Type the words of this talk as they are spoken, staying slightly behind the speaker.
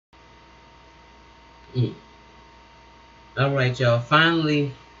Mm. All right, y'all.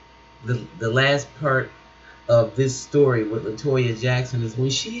 Finally, the last part of this story with Latoya Jackson is when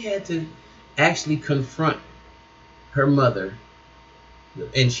she had to actually confront her mother,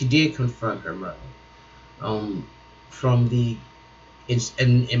 and she did confront her mother. From the,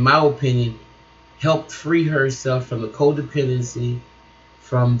 in my opinion, helped free herself from the codependency,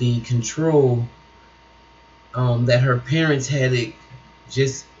 from the control that her parents had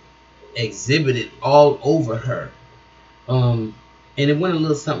just exhibited all over her. And it went a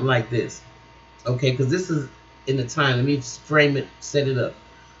little something like this, okay? Because this is in the time. Let me just frame it, set it up.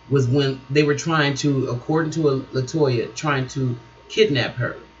 Was when they were trying to, according to Latoya, trying to kidnap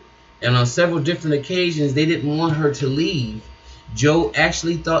her, and on several different occasions they didn't want her to leave. Joe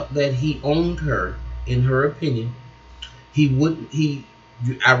actually thought that he owned her. In her opinion, he wouldn't.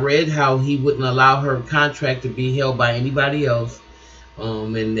 I read how he wouldn't allow her contract to be held by anybody else,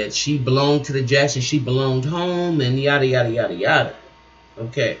 and that she belonged to the Jackson, she belonged home, and yada yada yada yada.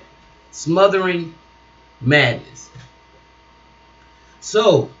 Okay, smothering madness.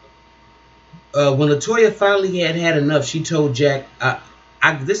 So when Latoya finally had enough, she told Jack,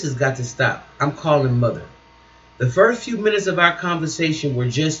 "This has got to stop. I'm calling mother." The first few minutes of our conversation were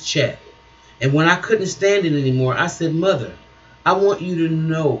just chat, and when I couldn't stand it anymore, I said, "Mother, I want you to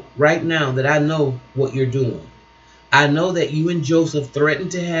know right now that I know what you're doing. I know that you and Joseph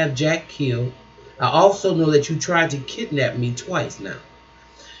threatened to have Jack killed. I also know that you tried to kidnap me twice now.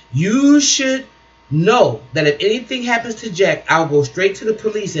 You should know that if anything happens to Jack, I'll go straight to the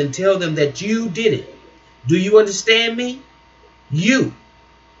police and tell them that you did it. Do you understand me? You.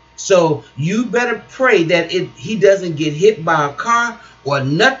 So you better pray that he doesn't get hit by a car or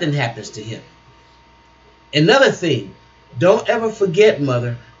nothing happens to him. Another thing, don't ever forget,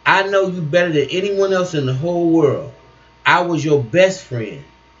 mother, I know you better than anyone else in the whole world. I was your best friend.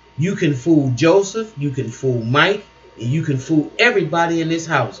 You can fool Joseph, you can fool Mike, and you can fool everybody in this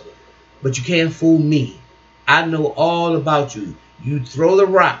house. But you can't fool me. I know all about you. You throw the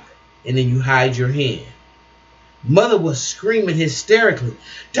rock, and then you hide your hand." Mother was screaming hysterically,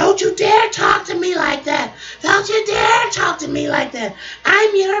 "Don't you dare talk to me like that. Don't you dare talk to me like that.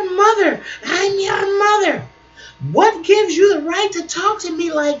 I'm your mother. I'm your mother. What gives you the right to talk to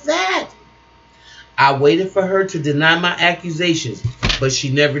me like that?" I waited for her to deny my accusations, but she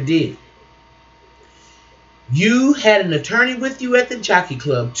never did. "You had an attorney with you at the jockey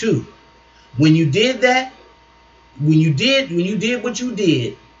club too. When you did that, when you did what you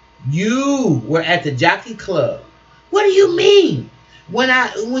did, you were at the jockey club." "What do you mean?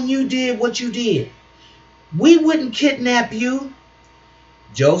 When you did what you did? We wouldn't kidnap you."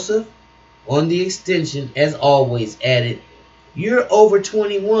 Joseph, on the extension, as always, added, "You're over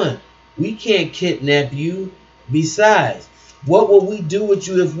 21. We can't kidnap you. Besides, what would we do with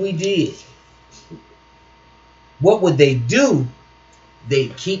you if we did?" "What would they do?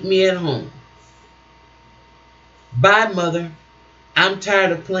 They'd keep me at home." "Bye, mother. I'm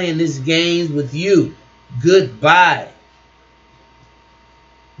tired of playing these games with you. Goodbye."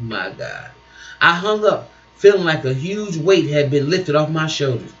 My God. I hung up, feeling like a huge weight had been lifted off my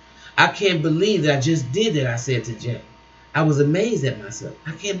shoulders. "I can't believe that I just did that," I said to Jack. I was amazed at myself.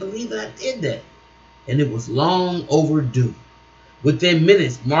 I can't believe that I did that. And it was long overdue. Within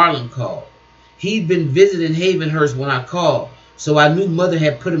minutes, Marlon called. He'd been visiting Havenhurst when I called, so I knew mother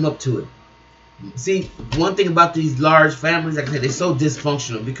had put him up to it. See, one thing about these large families, like I said, they're so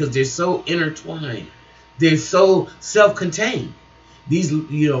dysfunctional because they're so intertwined. They're so self-contained. These,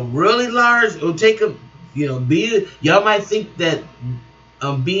 really large, will take a, y'all might think that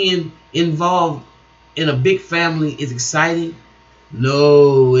being involved in a big family is exciting.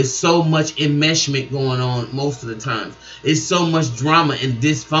 No, it's so much enmeshment going on most of the time. It's so much drama and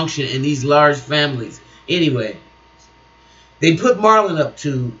dysfunction in these large families. Anyway, they put Marlon up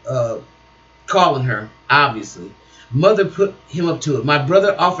to calling her, obviously. Mother put him up to it. My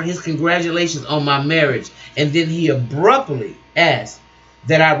brother offered his congratulations on my marriage, and then he abruptly asked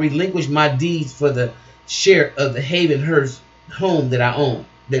that I relinquish my deeds for the share of the Havenhurst home that I own,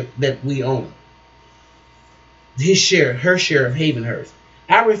 that we own. Her share of Havenhurst.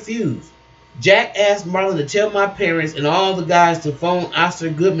 I refused. Jack asked Marlon to tell my parents and all the guys to phone Oscar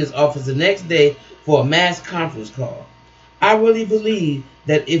Goodman's office the next day for a mass conference call. I really believe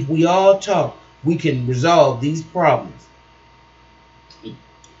that if we all talk, we can resolve these problems.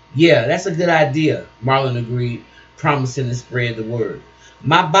 Yeah, that's a good idea, Marlon agreed, promising to spread the word.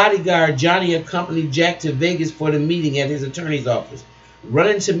 My bodyguard, Johnny, accompanied Jack to Vegas for the meeting at his attorney's office,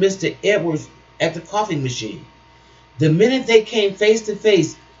 running to Mr. Edwards at the coffee machine. The minute they came face to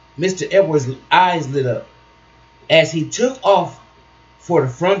face, Mr. Edwards' eyes lit up as he took off for the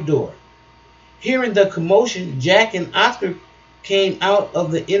front door. Hearing the commotion, Jack and Oscar came out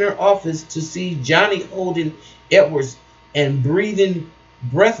of the inner office to see Johnny holding Edwards and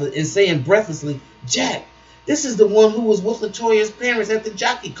saying breathlessly, "Jack, this is the one who was with Latoya's parents at the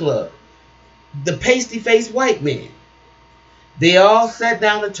jockey club. The pasty-faced white man." They all sat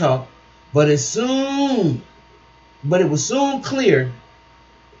down to talk, but it was soon clear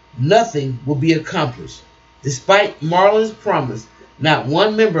nothing would be accomplished. Despite Marlon's promise, not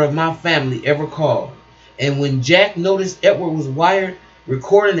one member of my family ever called. And when Jack noticed Edward was wired,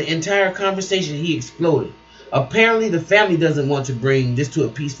 recording the entire conversation, he exploded. "Apparently the family doesn't want to bring this to a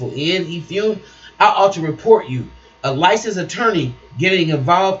peaceful end," he fumed. "I ought to report you. A licensed attorney getting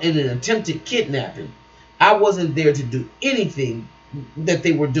involved in an attempted kidnapping. I wasn't there to do anything that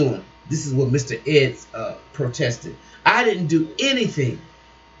they were doing." This is what Mr. Eds protested. "I didn't do anything."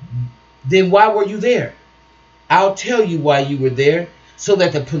 "Then why were you there?" "I'll tell you why you were there. So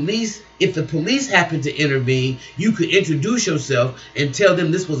that if the police happened to intervene, you could introduce yourself and tell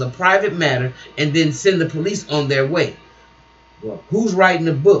them this was a private matter and then send the police on their way." "Well, who's writing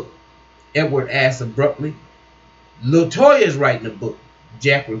the book?" Edward asked abruptly. "Latoya's writing the book,"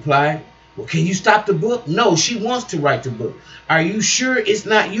 Jack replied. "Well, can you stop the book?" "No, she wants to write the book." "Are you sure it's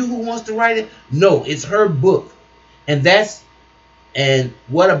not you who wants to write it?" "No, it's her book." And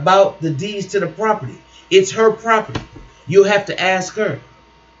what about the deeds to the property?" "It's her property. You'll have to ask her."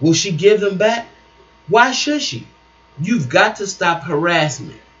 "Will she give them back?" "Why should she?" "You've got to stop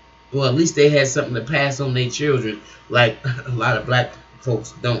harassment." Well, at least they had something to pass on their children, like a lot of black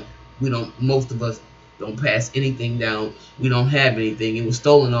folks don't. Most of us don't pass anything down. We don't have anything. It was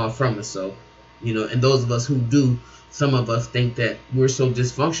stolen off from us. So, and those of us who do, some of us think that we're so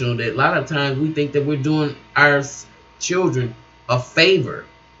dysfunctional that a lot of times we think that we're doing our children a favor.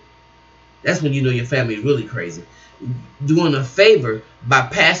 That's when you know your family is really crazy. Doing a favor by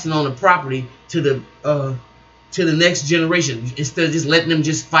passing on the property to the next generation instead of just letting them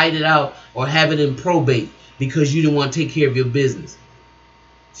just fight it out or have it in probate because you didn't want to take care of your business.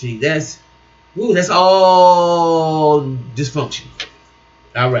 See, that's all dysfunction.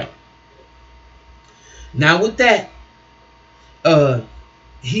 All right. Now with that,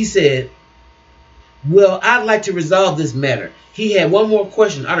 he said, "Well, I'd like to resolve this matter." He had one more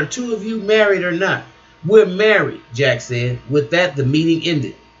question. "Are the two of you married or not?" "We're married," Jack said. With that, the meeting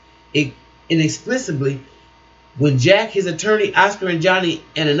ended. Inexplicably, when Jack, his attorney, Oscar, and Johnny,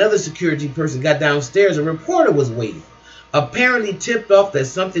 and another security person got downstairs, a reporter was waiting, apparently tipped off that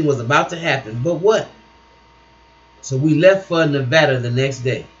something was about to happen. But what? So we left for Nevada the next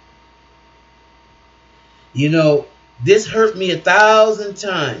day. This hurt me 1,000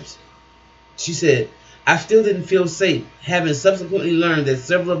 times. She said, "I still didn't feel safe, having subsequently learned that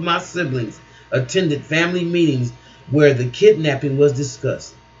several of my siblings attended family meetings where the kidnapping was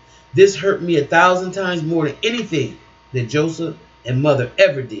discussed. This hurt me 1,000 times more than anything that Joseph and Mother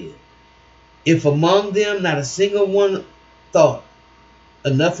ever did. If among them not a single one thought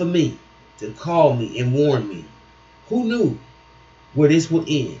enough of me to call me and warn me, who knew where this would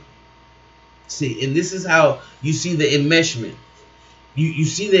end?" See, and this is how you see the enmeshment. You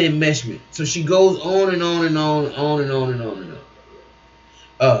see the enmeshment. So she goes on and on and on and on and on and on and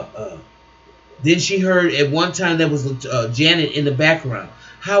on. Then she heard at one time there was Janet in the background.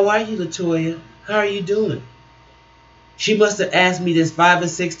 "How are you, Latoya? How are you doing?" She must have asked me this 5 or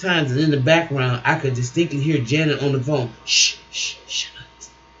 6 times, and in the background I could distinctly hear Janet on the phone. "Shh, shh, shh,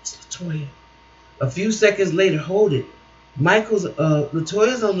 it's Latoya." A few seconds later, "Hold it.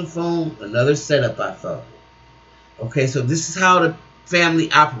 Latoya's on the phone." Another setup, I thought. Okay, so this is how the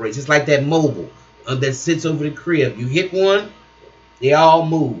family operates. It's like that mobile that sits over the crib. You hit one, they all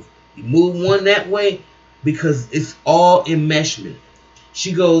move. You move one that way because it's all enmeshment.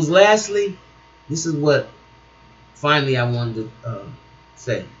 She goes, "Lastly, this is what finally I wanted to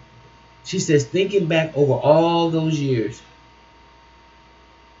say." She says, "Thinking back over all those years,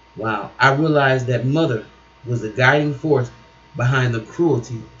 wow, I realized that Mother was the guiding force behind the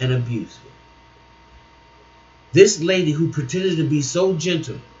cruelty and abuse. This lady who pretended to be so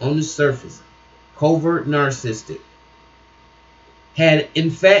gentle on the surface, covert narcissistic, had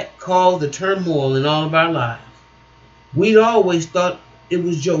in fact caused the turmoil in all of our lives. We'd always thought it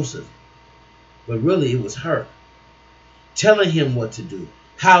was Joseph, but really it was her, telling him what to do,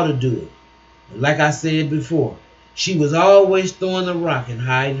 how to do it. And like I said before, she was always throwing the rock and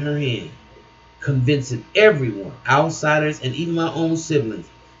hiding her hand, convincing everyone, outsiders and even my own siblings,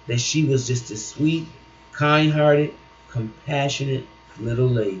 that she was just a sweet, kind-hearted, compassionate little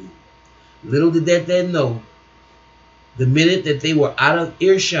lady. Little did they know, the minute that they were out of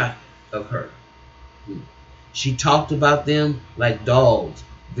earshot of her, she talked about them like dogs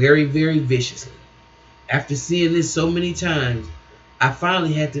very, very viciously. After seeing this so many times, I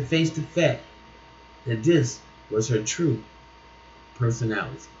finally had to face the fact that this was her true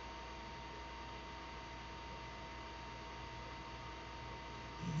personality.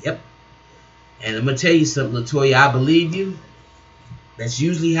 Yep. And I'm going to tell you something, Latoya. I believe you. That's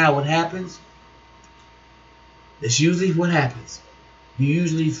usually how it happens. That's usually what happens. You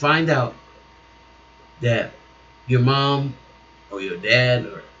usually find out that your mom or your dad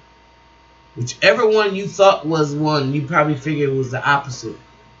or whichever one you thought was one, you probably figured it was the opposite.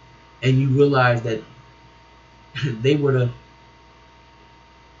 And you realize that they were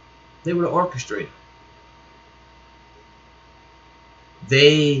the orchestrator.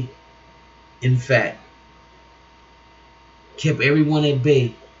 They, in fact, kept everyone at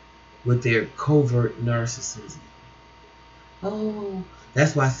bay with their covert narcissism. Oh,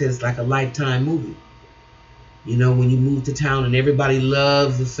 that's why I said it's like a Lifetime movie. You know, when you move to town and everybody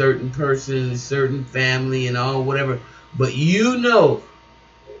loves a certain person, a certain family and all whatever, but you know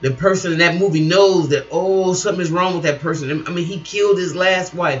the person in that movie knows that, oh, something is wrong with that person. I mean, he killed his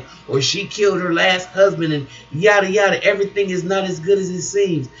last wife or she killed her last husband and yada yada. Everything is not as good as it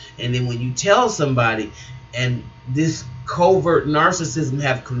seems. And then when you tell somebody, and this covert narcissism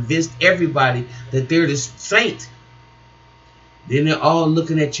have convinced everybody that they're the saint, then they're all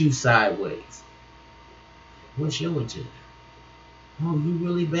looking at you sideways. What's your agenda? Oh, you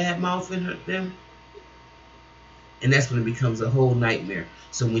really bad mouthing them? And that's when it becomes a whole nightmare.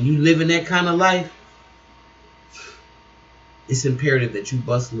 So when you live in that kind of life, it's imperative that you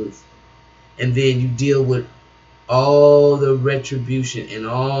bust loose. And then you deal with all the retribution and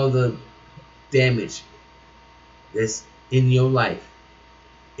all the damage that's in your life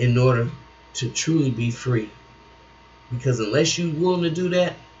in order to truly be free. Because unless you're willing to do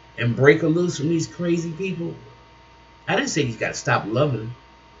that and break loose from these crazy people, I didn't say you got to stop loving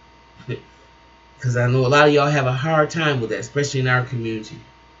them. Because I know a lot of y'all have a hard time with that, especially in our community.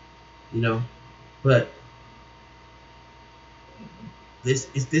 You know, but this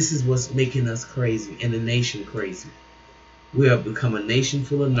is what's making us crazy and the nation crazy. We have become a nation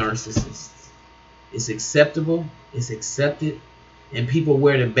full of narcissists. It's acceptable, it's accepted, and people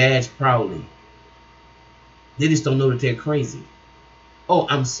wear the badge proudly. They just don't know that they're crazy. Oh,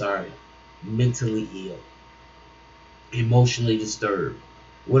 I'm sorry. Mentally ill. Emotionally disturbed.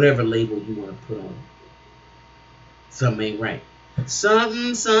 Whatever label you want to put on. Something ain't right.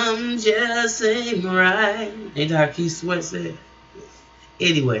 Something just ain't right. Ain't that how Keith Sweat said?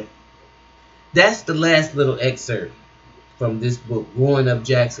 Anyway, that's the last little excerpt from this book, Growing Up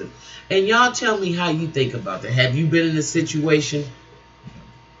Jackson. And y'all tell me how you think about that. Have you been in a situation,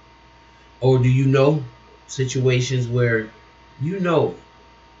 or do you know situations where you know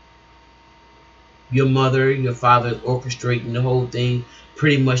your mother, your father is orchestrating the whole thing,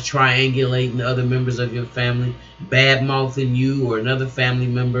 pretty much triangulating the other members of your family, bad-mouthing you or another family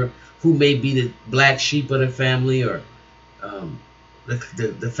member who may be the black sheep of the family or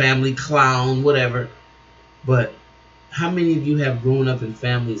the family clown, whatever. But how many of you have grown up in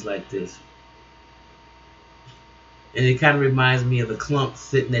families like this? And it kind of reminds me of the clump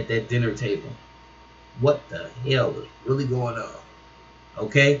sitting at that dinner table. What the hell is really going on?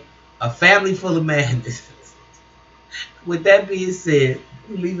 Okay? A family full of madness. With that being said,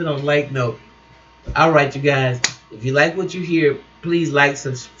 leave it on light note. All right, you guys. If you like what you hear, please like,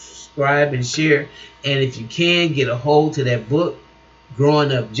 subscribe, and share. And if you can, get a hold to that book,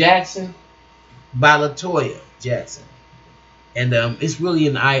 Growing Up Jackson, by Latoya Jackson. And it's really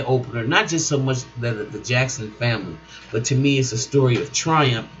an eye-opener. Not just so much the Jackson family, but to me it's a story of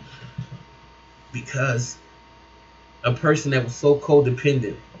triumph. Because a person that was so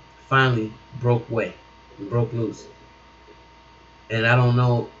codependent finally broke away and broke loose. And I don't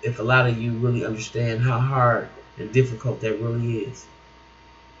know if a lot of you really understand how hard and difficult that really is.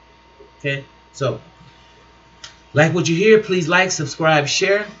 Okay? So, like what you hear, please like, subscribe,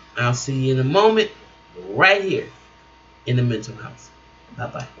 share. I'll see you in a moment right here in the mental house.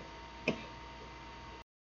 Bye-bye.